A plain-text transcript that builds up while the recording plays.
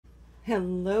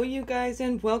Hello you guys,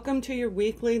 and welcome to your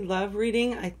weekly love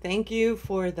reading. I thank you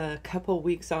for the couple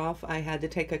weeks off. I had to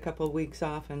take a couple weeks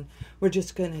off, and we're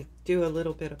just going to do a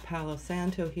little bit of Palo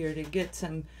Santo here to get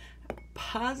some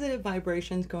positive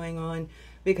vibrations going on,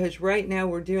 because right now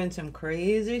we're doing some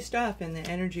crazy stuff in the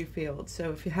energy field.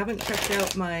 So if you haven't checked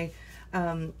out my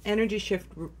energy shift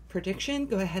prediction,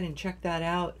 go ahead and check that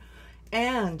out.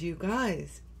 And you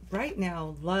guys, right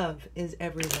now love is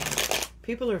everywhere.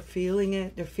 People are feeling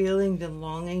it. They're feeling the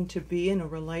longing to be in a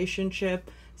relationship.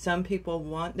 Some people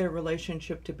want their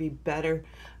relationship to be better,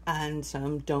 and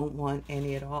some don't want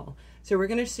any at all. So we're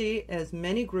going to see as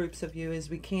many groups of you as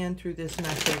we can through this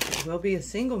message. It will be a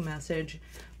single message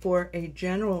for a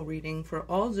general reading for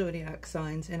all zodiac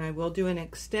signs, and I will do an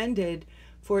extended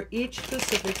for each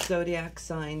specific zodiac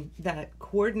sign that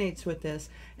coordinates with this.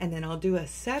 And then I'll do a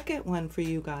second one for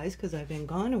you guys, because I've been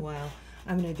gone a while.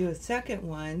 I'm going to do a second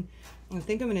one. I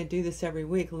think I'm going to do this every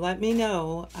week. Let me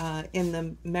know in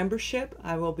the membership.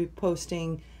 I will be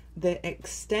posting the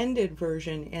extended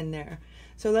version in there.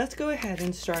 So let's go ahead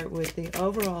and start with the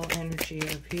overall energy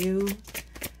of you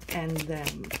and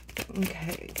them.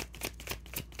 Okay.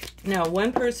 Now,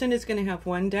 one person is going to have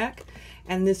one deck,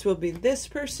 and this will be this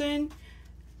person.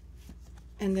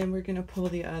 And then we're going to pull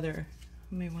the other.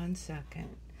 Give me 1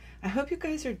 second. I hope you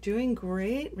guys are doing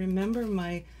great. Remember,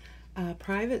 my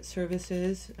private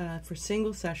services for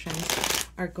single sessions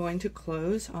are going to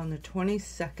close on the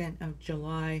 22nd of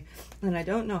July, and I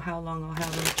don't know how long I'll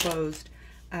have them closed,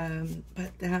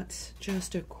 but that's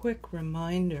just a quick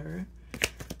reminder.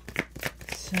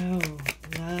 So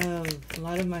love, a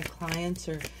lot of my clients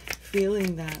are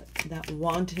feeling that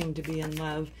wanting to be in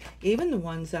love. Even the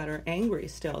ones that are angry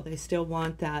still, they still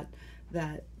want that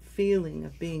feeling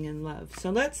of being in love. So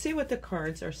let's see what the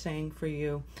cards are saying for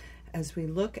you as we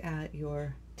look at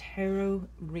your tarot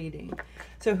reading.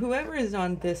 So whoever is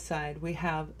on this side, we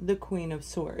have the Queen of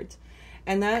Swords.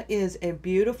 And that is a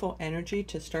beautiful energy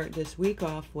to start this week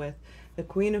off with. The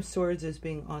Queen of Swords is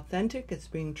being authentic. It's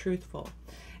being truthful.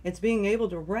 It's being able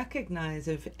to recognize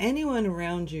if anyone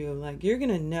around you, like, you're going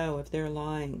to know if they're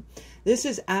lying. This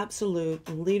is absolute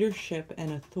leadership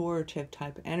and authoritative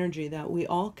type energy that we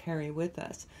all carry with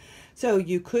us. So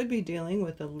you could be dealing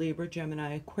with a Libra,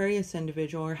 Gemini, Aquarius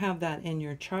individual, or have that in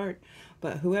your chart.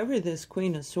 But whoever this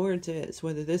Queen of Swords is,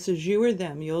 whether this is you or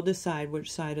them, you'll decide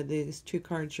which side of these two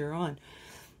cards you're on.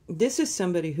 This is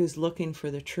somebody who's looking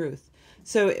for the truth.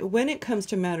 So when it comes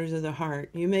to matters of the heart,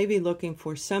 you may be looking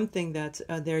for something that's,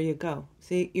 there you go.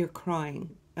 See, you're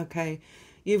crying, okay?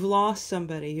 You've lost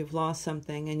somebody, you've lost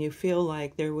something, and you feel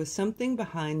like there was something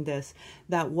behind this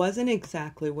that wasn't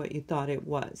exactly what you thought it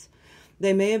was.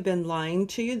 They may have been lying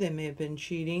to you, they may have been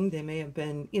cheating, they may have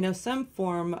been, you know, some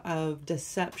form of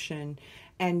deception,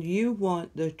 and you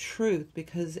want the truth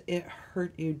because it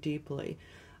hurt you deeply.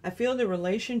 I feel the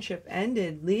relationship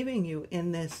ended, leaving you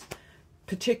in this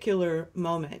particular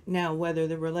moment. Now, whether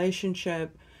the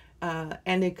relationship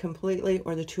ended completely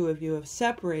or the two of you have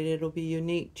separated, it'll be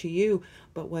unique to you,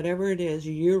 but whatever it is,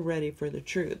 you're ready for the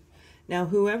truth. Now,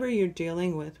 whoever you're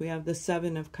dealing with, we have the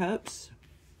Seven of Cups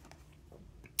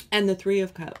and the Three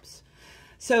of Cups.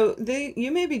 So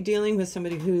you may be dealing with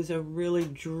somebody who's a really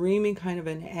dreamy kind of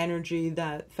an energy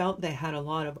that felt they had a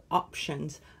lot of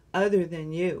options other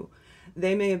than you.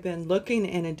 They may have been looking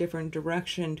in a different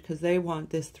direction because they want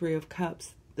this Three of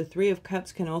Cups. The Three of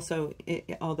Cups can also,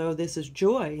 although this is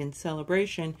joy and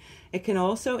celebration, it can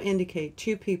also indicate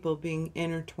two people being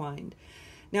intertwined.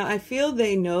 Now, I feel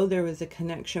they know there was a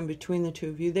connection between the two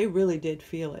of you. They really did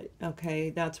feel it, okay?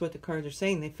 That's what the cards are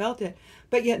saying. They felt it,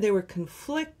 but yet they were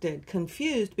conflicted,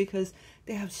 confused, because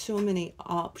they have so many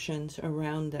options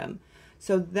around them.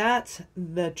 So that's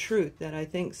the truth that I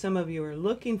think some of you are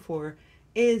looking for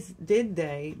is, did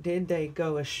they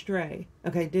go astray?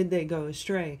 Okay, did they go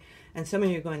astray? And some of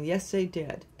you are going, yes, they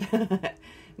did.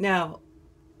 Now,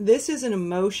 this is an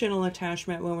emotional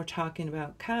attachment when we're talking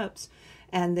about cups.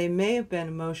 And they may have been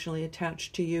emotionally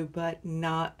attached to you, but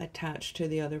not attached to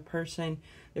the other person.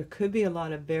 There could be a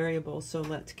lot of variables, so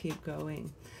let's keep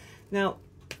going. Now,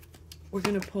 we're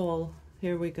going to pull,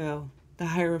 here we go, the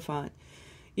Hierophant.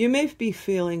 You may be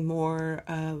feeling more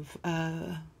of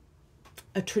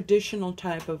a traditional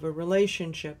type of a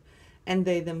relationship, and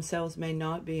they themselves may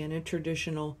not be in a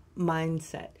traditional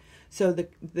mindset. So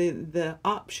the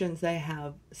options they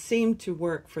have seem to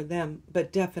work for them,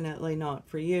 but definitely not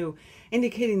for you,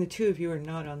 indicating the two of you are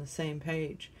not on the same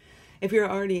page. If you're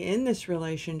already in this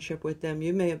relationship with them,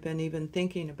 you may have been even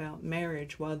thinking about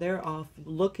marriage while they're off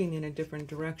looking in a different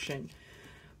direction.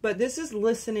 But this is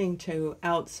listening to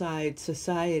outside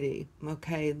society,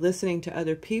 okay? Listening to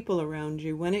other people around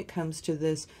you when it comes to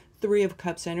this Three of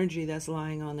Cups energy that's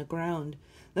lying on the ground.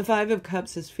 The Five of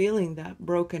Cups is feeling that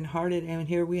broken-hearted, and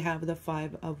here we have the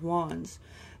Five of Wands.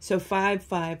 So 5,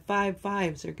 5, 5,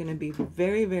 5s are going to be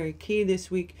very, very key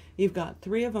this week. You've got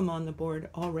 3 of them on the board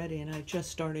already, and I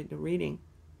just started the reading.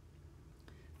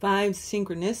 5s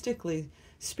synchronistically,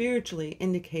 spiritually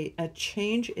indicate a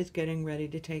change is getting ready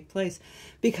to take place,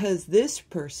 because this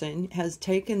person has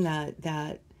taken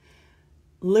that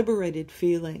liberated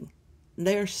feeling.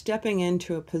 They're stepping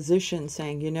into a position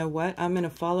saying, you know what, I'm going to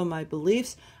follow my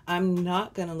beliefs. I'm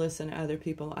not going to listen to other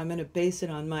people. I'm going to base it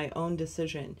on my own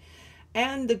decision.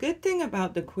 And the good thing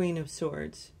about the Queen of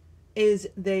Swords is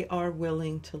they are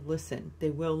willing to listen. They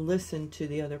will listen to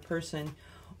the other person,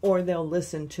 or they'll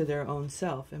listen to their own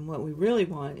self. And what we really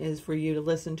want is for you to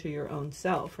listen to your own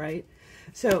self, right?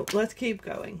 So let's keep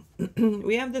going.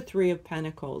 We have the Three of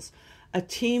Pentacles, a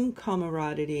team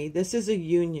camaraderie. This is a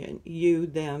union, you,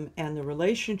 them, and the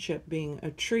relationship being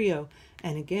a trio.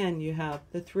 And again, you have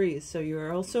the 3s. So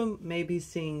you're also maybe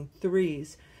seeing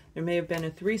 3s. There may have been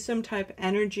a threesome type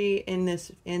energy in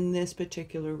this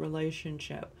particular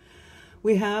relationship.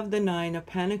 We have the Nine of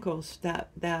Pentacles,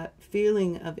 that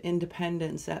feeling of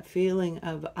independence, that feeling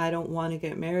of, I don't want to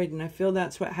get married. And I feel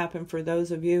that's what happened for those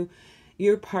of you.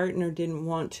 Your partner didn't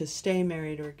want to stay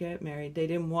married or get married. They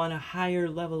didn't want a higher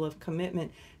level of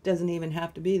commitment. It doesn't even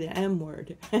have to be the M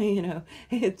word. You know,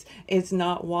 it's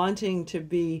not wanting to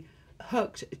be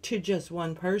hooked to just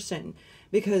one person,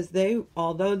 because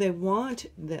although they want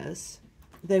this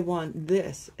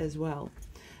as well.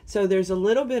 So there's a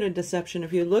little bit of deception.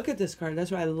 If you look at this card,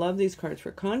 that's why I love these cards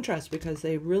for contrast, because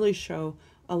they really show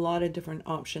a lot of different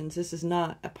options. This is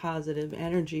not a positive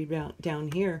energy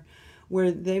down here,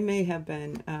 where they may have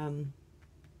been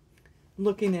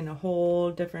looking in a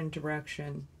whole different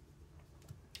direction.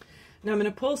 Now I'm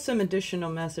going to pull some additional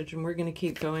message, and we're going to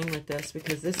keep going with this,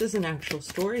 because this is an actual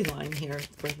storyline here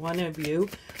for one of you.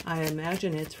 I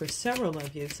imagine it's for several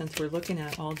of you, since we're looking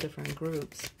at all different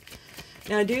groups.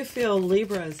 Now I do feel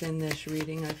Libra is in this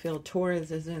reading. I feel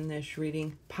Taurus is in this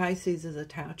reading. Pisces is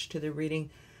attached to the reading.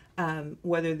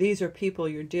 Whether these are people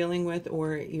you're dealing with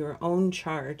or your own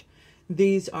chart,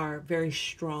 these are very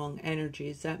strong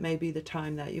energies. That may be the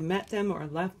time that you met them or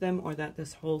left them, or that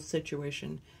this whole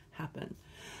situation happened.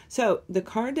 So the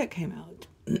card that came out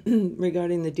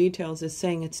regarding the details is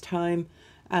saying it's time.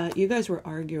 You guys were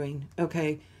arguing,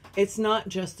 okay? It's not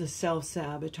just a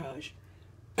self-sabotage.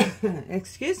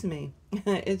 Excuse me.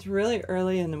 It's really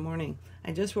early in the morning.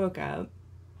 I just woke up.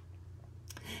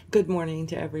 Good morning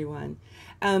to everyone.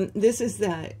 This is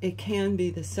that it can be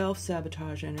the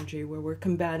self-sabotage energy where we're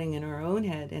combating in our own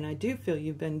head, and I do feel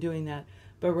you've been doing that.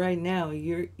 But right now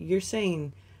you're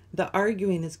saying the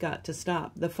arguing has got to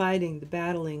stop. The fighting, the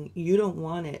battling, you don't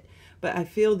want it. But I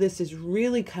feel this is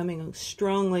really coming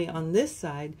strongly on this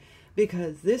side,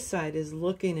 because this side is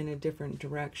looking in a different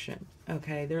direction.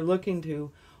 Okay, they're looking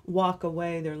to walk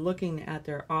away. They're looking at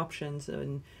their options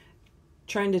and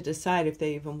trying to decide if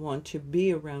they even want to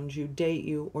be around you, date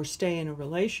you, or stay in a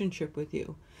relationship with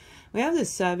you. We have the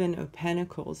Seven of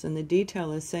Pentacles, and the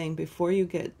detail is saying before you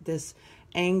get this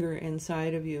anger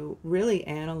inside of you, really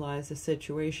analyze the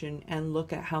situation and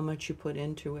look at how much you put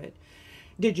into it.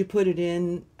 Did you put it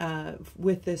in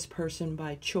with this person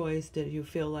by choice? Did you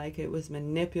feel like it was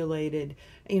manipulated?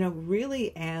 You know,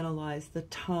 really analyze the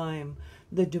time,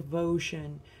 the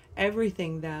devotion,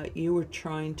 everything that you were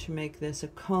trying to make this a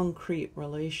concrete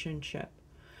relationship.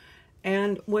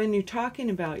 And when you're talking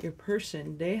about your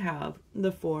person, they have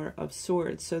the Four of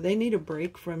Swords. So they need a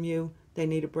break from you. They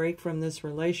need a break from this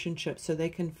relationship so they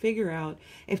can figure out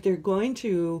if they're going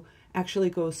to actually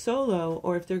go solo,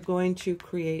 or if they're going to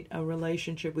create a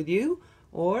relationship with you,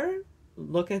 or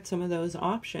look at some of those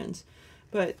options.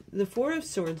 But the Four of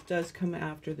Swords does come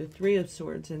after the Three of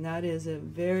Swords, and that is a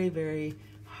very, very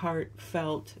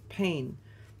heartfelt pain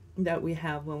that we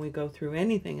have when we go through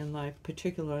anything in life,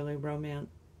 particularly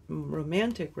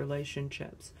romantic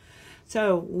relationships.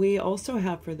 So we also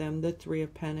have for them the Three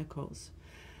of Pentacles.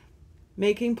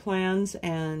 Making plans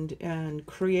and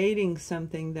creating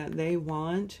something that they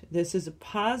want. This is a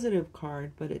positive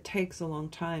card, but it takes a long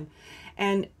time.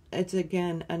 And it's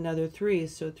again another 3.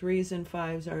 So 3s and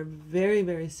 5s are very,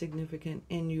 very significant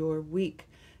in your week.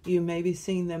 You may be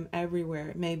seeing them everywhere.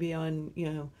 It may be on,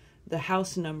 you know, the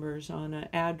house numbers on an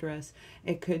address.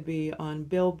 It could be on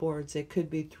billboards. It could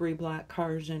be 3 black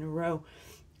cars in a row.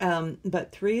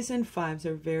 But 3s and 5s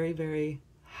are very, very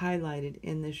highlighted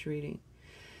in this reading.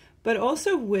 But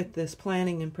also with this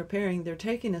planning and preparing, they're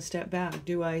taking a step back.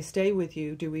 Do I stay with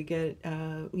you? Do we get,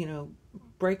 you know,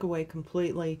 break away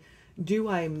completely? Do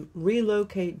I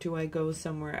relocate? Do I go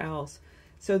somewhere else?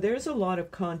 So there's a lot of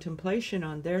contemplation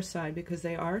on their side because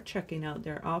they are checking out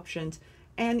their options,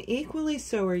 and equally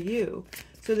so are you.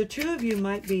 So the two of you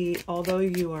might be, although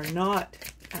you are not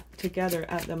together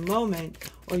at the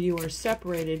moment, or you are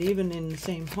separated even in the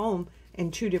same home in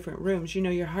two different rooms, you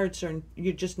know, your hearts are,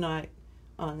 you're just not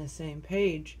on the same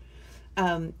page.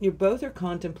 You both are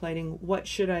contemplating, what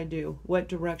should I do? What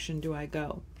direction do I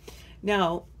go?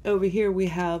 Now, over here we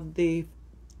have the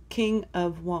King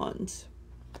of Wands.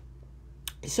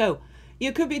 So,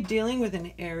 you could be dealing with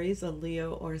an Aries, a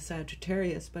Leo, or a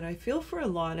Sagittarius, but I feel for a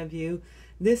lot of you,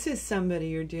 this is somebody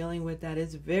you're dealing with that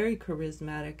is very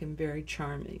charismatic and very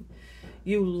charming.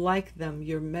 You like them,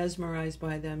 you're mesmerized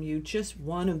by them, you just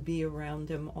want to be around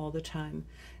them all the time.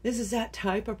 This is that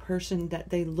type of person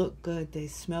that they look good, they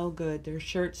smell good, their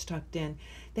shirt's tucked in.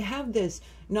 They have this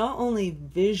not only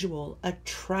visual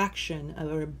attraction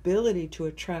or ability to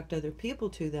attract other people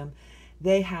to them,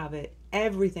 they have it,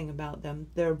 everything about them,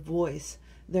 their voice,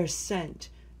 their scent,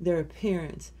 their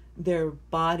appearance, their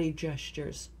body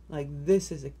gestures. Like,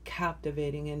 this is a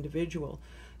captivating individual.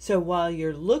 So while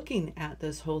you're looking at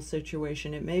this whole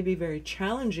situation, it may be very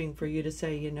challenging for you to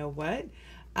say, you know what,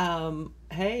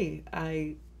 hey,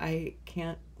 I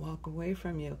can't walk away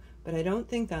from you. But I don't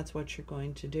think that's what you're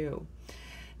going to do.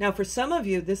 Now, for some of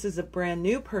you, this is a brand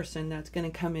new person that's going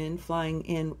to come in, flying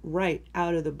in right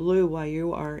out of the blue while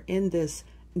you are in this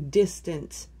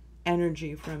distance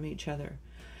energy from each other.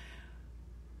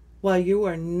 While you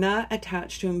are not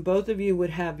attached to him, both of you would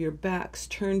have your backs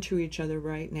turned to each other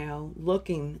right now,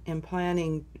 looking and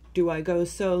planning, do I go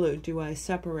solo? Do I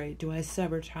separate? Do I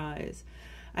sever ties?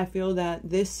 I feel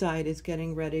that this side is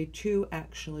getting ready to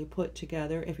actually put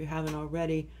together, if you haven't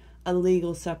already, a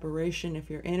legal separation if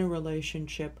you're in a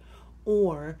relationship,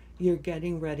 or you're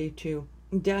getting ready to,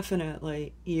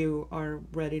 definitely you are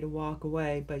ready to walk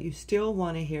away, but you still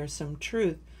want to hear some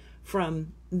truth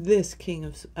from this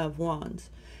King of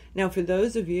Wands. Now, for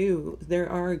those of you, there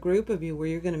are a group of you where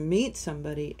you're going to meet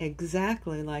somebody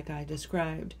exactly like I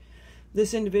described.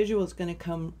 This individual is going to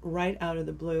come right out of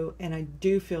the blue, and I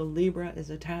do feel Libra is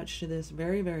attached to this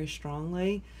very, very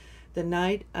strongly. The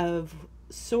Knight of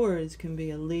Swords can be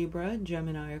a Libra,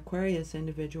 Gemini, Aquarius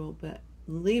individual, but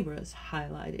Libra's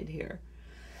highlighted here.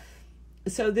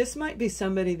 So this might be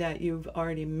somebody that you've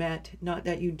already met, not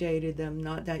that you dated them,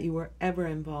 not that you were ever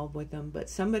involved with them, but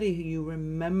somebody who you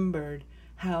remembered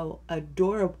how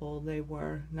adorable they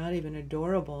were. Not even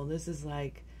adorable, this is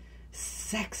like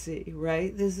sexy,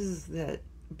 right? This is that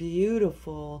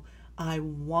beautiful, I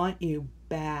want you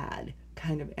bad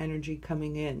kind of energy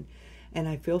coming in. And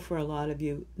I feel for a lot of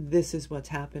you, this is what's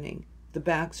happening. The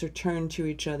backs are turned to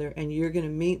each other, and you're going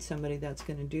to meet somebody that's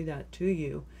going to do that to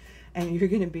you. And you're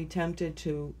going to be tempted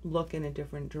to look in a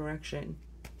different direction.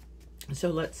 So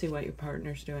let's see what your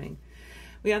partner's doing.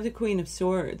 We have the Queen of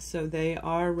Swords, so they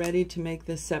are ready to make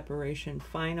this separation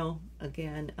final.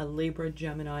 Again, a Libra,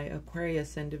 Gemini,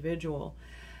 Aquarius individual.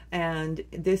 And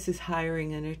this is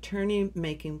hiring an attorney,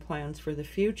 making plans for the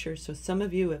future. So some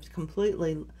of you have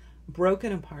completely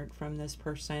broken apart from this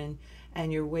person,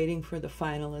 and you're waiting for the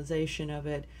finalization of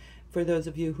it. For those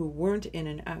of you who weren't in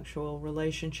an actual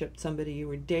relationship, somebody you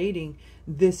were dating,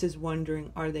 this is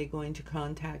wondering, are they going to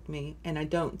contact me? And I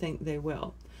don't think they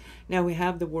will. Now we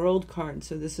have the World card,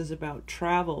 so this is about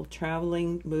travel,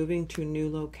 traveling, moving to new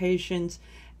locations,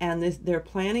 and they're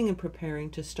planning and preparing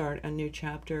to start a new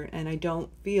chapter, and I don't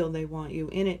feel they want you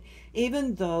in it,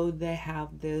 even though they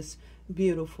have this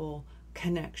beautiful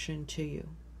connection to you.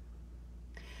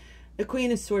 The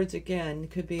Queen of Swords, again,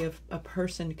 could be a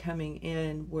person coming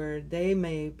in where they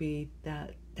may be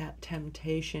that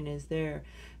temptation is there.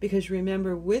 Because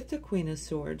remember, with the Queen of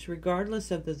Swords,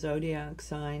 regardless of the zodiac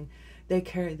sign, they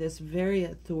carry this very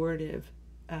authoritative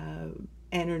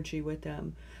energy with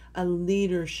them, a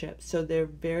leadership. So they're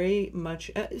very much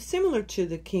similar to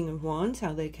the King of Wands,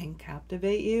 how they can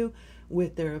captivate you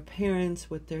with their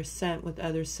appearance, with their scent, with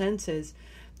other senses.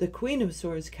 The Queen of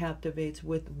Swords captivates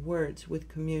with words, with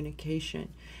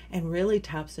communication, and really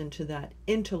taps into that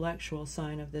intellectual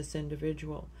side of this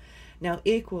individual. Now,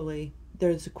 equally,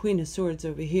 there's the Queen of Swords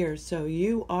over here, so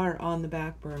you are on the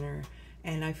back burner,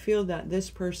 and I feel that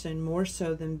this person, more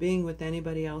so than being with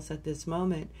anybody else at this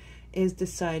moment, is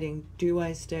deciding, do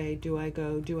I stay, do I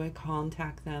go, do I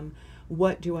contact them,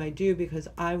 what do I do, because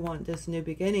I want this new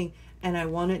beginning, and I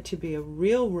want it to be a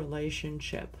real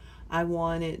relationship. I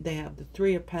want it, they have the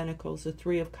Three of Pentacles, the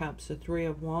Three of Cups, the Three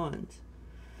of Wands.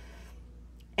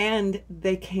 And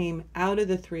they came out of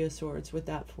the Three of Swords with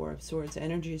that Four of Swords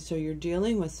energy. So you're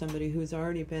dealing with somebody who's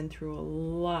already been through a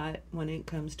lot when it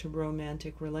comes to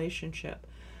romantic relationship.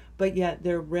 But yet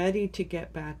they're ready to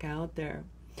get back out there.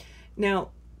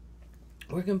 Now,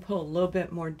 We're going to pull a little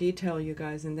bit more detail, you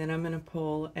guys, and then I'm going to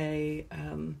pull a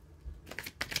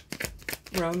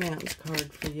romance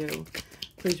card for you.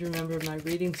 Please remember my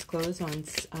readings close on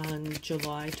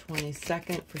July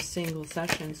 22nd for single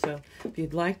sessions. So if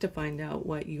you'd like to find out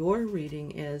what your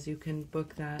reading is, you can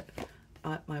book that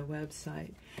at my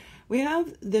website. We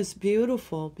have this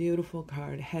beautiful, beautiful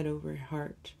card, Head Over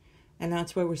Heart. And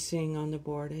that's what we're seeing on the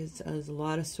board. Is a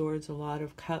lot of swords, a lot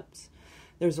of cups.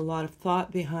 There's a lot of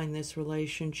thought behind this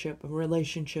relationship,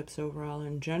 relationships overall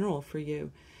in general for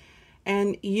you.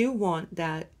 And you want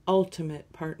that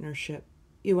ultimate partnership.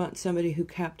 You want somebody who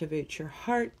captivates your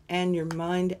heart and your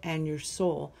mind and your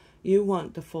soul. You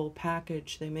want the full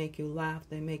package. They make you laugh.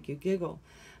 They make you giggle.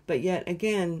 But yet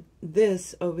again,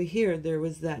 this over here, there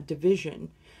was that division.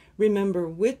 Remember,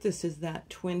 with this is that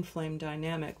twin flame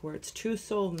dynamic where it's two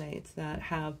soulmates that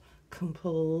have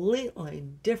completely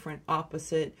different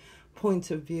opposite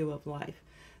points of view of life.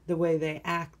 The way they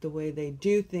act, the way they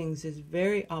do things is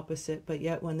very opposite, but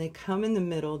yet when they come in the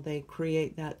middle, they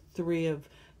create that Three of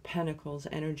Pentacles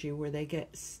energy where they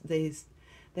get they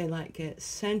like get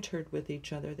centered with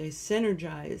each other. They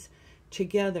synergize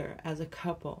together as a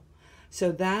couple.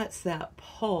 So that's that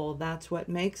pull. That's what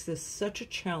makes this such a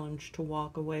challenge to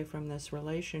walk away from this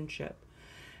relationship.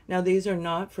 Now, these are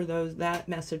not for those, that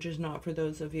message is not for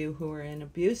those of you who are in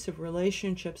abusive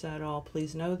relationships at all.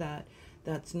 Please know that.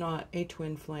 That's not a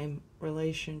twin flame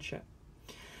relationship.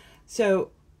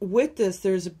 So with this,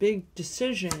 there's a big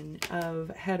decision of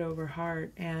head over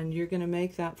heart, and you're going to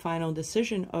make that final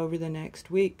decision over the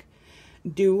next week.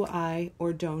 Do I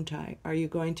or don't I? Are you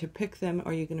going to pick them?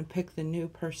 Or are you going to pick the new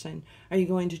person? Are you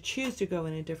going to choose to go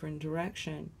in a different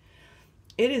direction?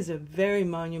 It is a very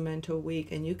monumental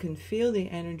week, and you can feel the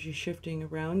energy shifting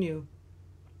around you.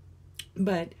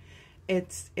 But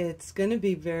it's going to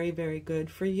be very, very good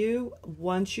for you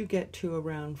once you get to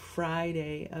around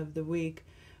Friday of the week,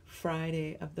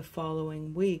 Friday of the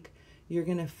following week. You're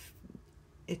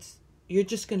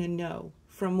just going to know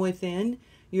from within.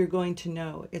 You're going to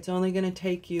know. It's only going to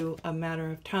take you a matter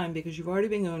of time because you've already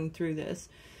been going through this.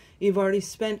 You've already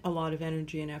spent a lot of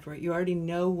energy and effort. You already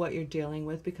know what you're dealing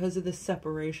with because of the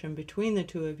separation between the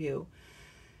two of you.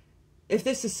 If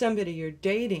this is somebody you're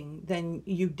dating, then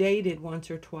you dated once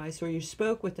or twice, or you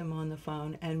spoke with them on the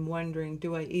phone and wondering,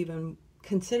 do I even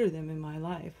consider them in my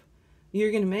life? You're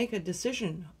going to make a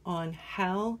decision on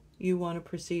how you want to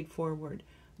proceed forward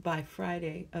by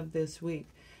Friday of this week.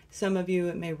 Some of you,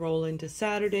 it may roll into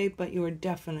Saturday, but you are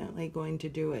definitely going to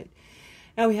do it.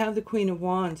 Now we have the Queen of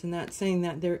Wands, and that's saying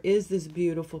that there is this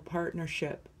beautiful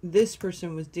partnership. This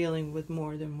person was dealing with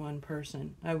more than one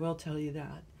person. I will tell you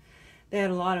that. They had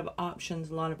a lot of options,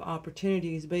 a lot of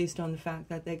opportunities based on the fact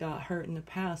that they got hurt in the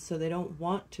past, so they don't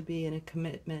want to be in a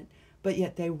commitment, but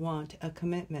yet they want a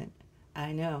commitment.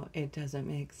 I know, it doesn't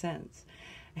make sense.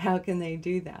 How can they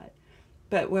do that?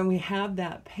 But when we have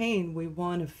that pain, we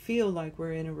want to feel like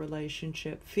we're in a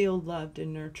relationship, feel loved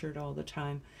and nurtured all the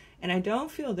time. And I don't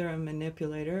feel they're a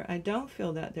manipulator. I don't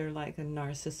feel that they're like a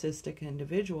narcissistic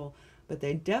individual, but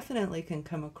they definitely can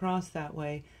come across that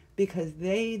way because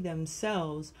they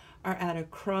themselves are at a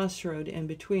crossroad in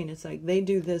between. It's like they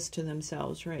do this to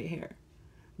themselves right here.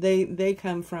 They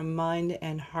come from mind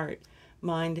and heart,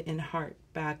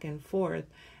 back and forth,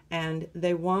 and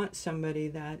they want somebody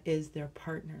that is their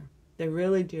partner. They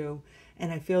really do.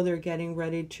 And I feel they're getting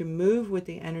ready to move with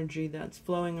the energy that's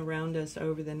flowing around us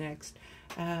over the next,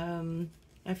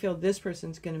 I feel this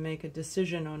person's going to make a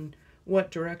decision on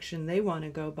what direction they want to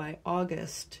go by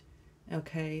August.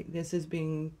 Okay, this is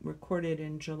being recorded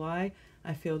in July.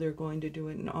 I feel they're going to do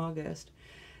it in August.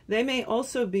 They may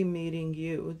also be meeting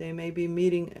you. They may be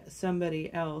meeting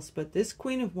somebody else, but this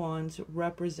Queen of Wands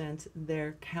represents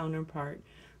their counterpart.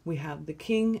 We have the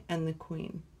King and the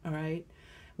Queen, all right?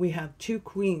 We have two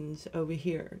queens over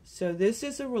here. So this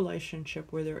is a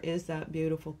relationship where there is that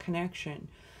beautiful connection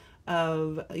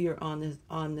of you're on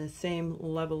the same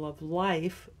level of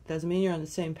life. Doesn't mean you're on the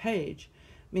same page,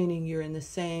 meaning you're in the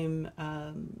same,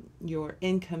 your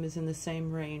income is in the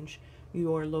same range,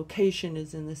 your location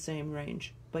is in the same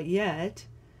range, but yet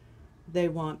they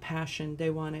want passion, they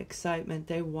want excitement,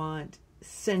 they want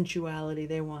sensuality,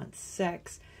 they want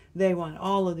sex. They want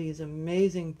all of these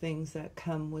amazing things that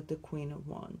come with the Queen of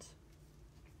Wands.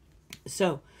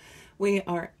 So we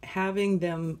are having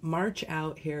them march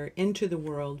out here into the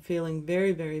world feeling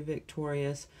very, very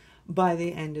victorious by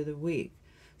the end of the week.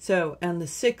 So on the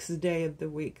 6th day of the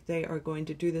week, they are going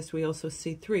to do this. We also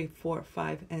see 3, 4,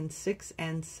 5, and 6,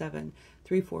 and 7.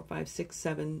 3, 4, 5, 6,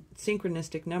 7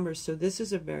 synchronistic numbers. So this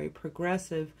is a very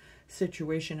progressive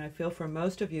situation. I feel for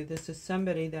most of you, this is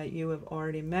somebody that you have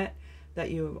already met,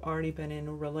 that you have already been in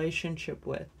a relationship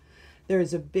with. There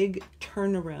is a big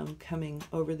turnaround coming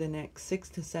over the next 6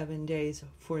 to 7 days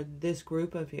for this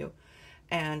group of you.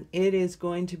 And it is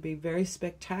going to be very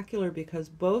spectacular because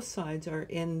both sides are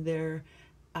in their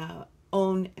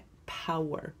own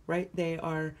power, right? They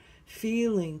are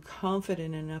feeling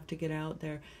confident enough to get out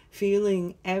there,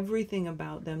 feeling everything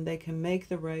about them. They can make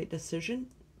the right decision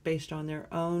based on their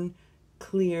own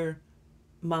clear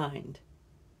mind.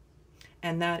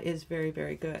 And that is very,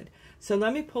 very good. So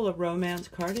let me pull a romance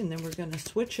card, and then we're going to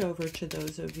switch over to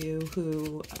those of you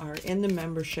who are in the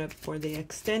membership for the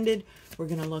extended. We're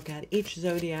going to look at each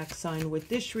zodiac sign with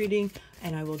this reading,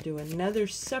 and I will do another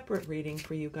separate reading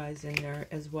for you guys in there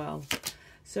as well.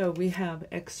 So we have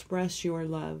express your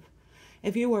love.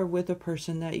 If you are with a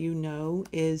person that you know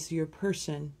is your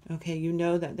person, okay, you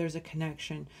know that there's a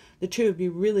connection. The two of you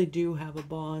really do have a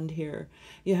bond here.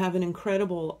 You have an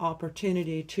incredible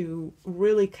opportunity to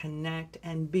really connect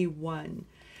and be one.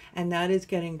 And that is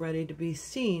getting ready to be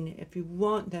seen. If you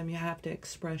want them, you have to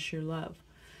express your love.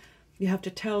 You have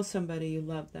to tell somebody you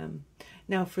love them.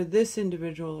 Now, for this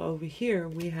individual over here,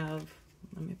 we have,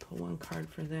 let me pull one card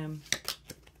for them.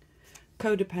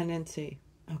 Codependency.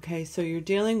 Okay, so you're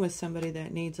dealing with somebody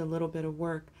that needs a little bit of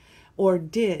work, or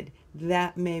did.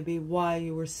 That may be why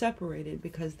you were separated,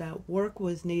 because that work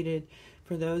was needed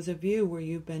for those of you where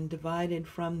you've been divided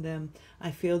from them.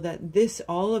 I feel that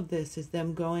all of this is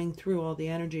them going through all the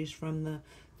energies from the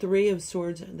Three of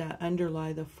Swords that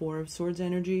underlie the Four of Swords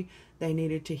energy. They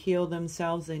needed to heal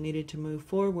themselves. They needed to move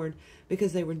forward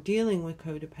because they were dealing with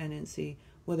codependency,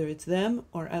 whether it's them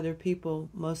or other people.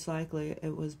 Most likely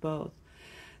it was both.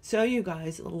 So you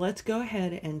guys, let's go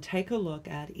ahead and take a look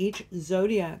at each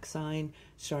zodiac sign,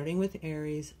 starting with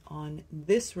Aries, on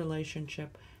this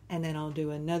relationship, and then I'll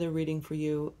do another reading for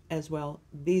you as well.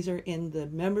 These are in the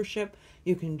membership.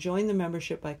 You can join the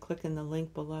membership by clicking the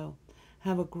link below.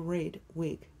 Have a great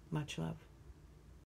week. Much love.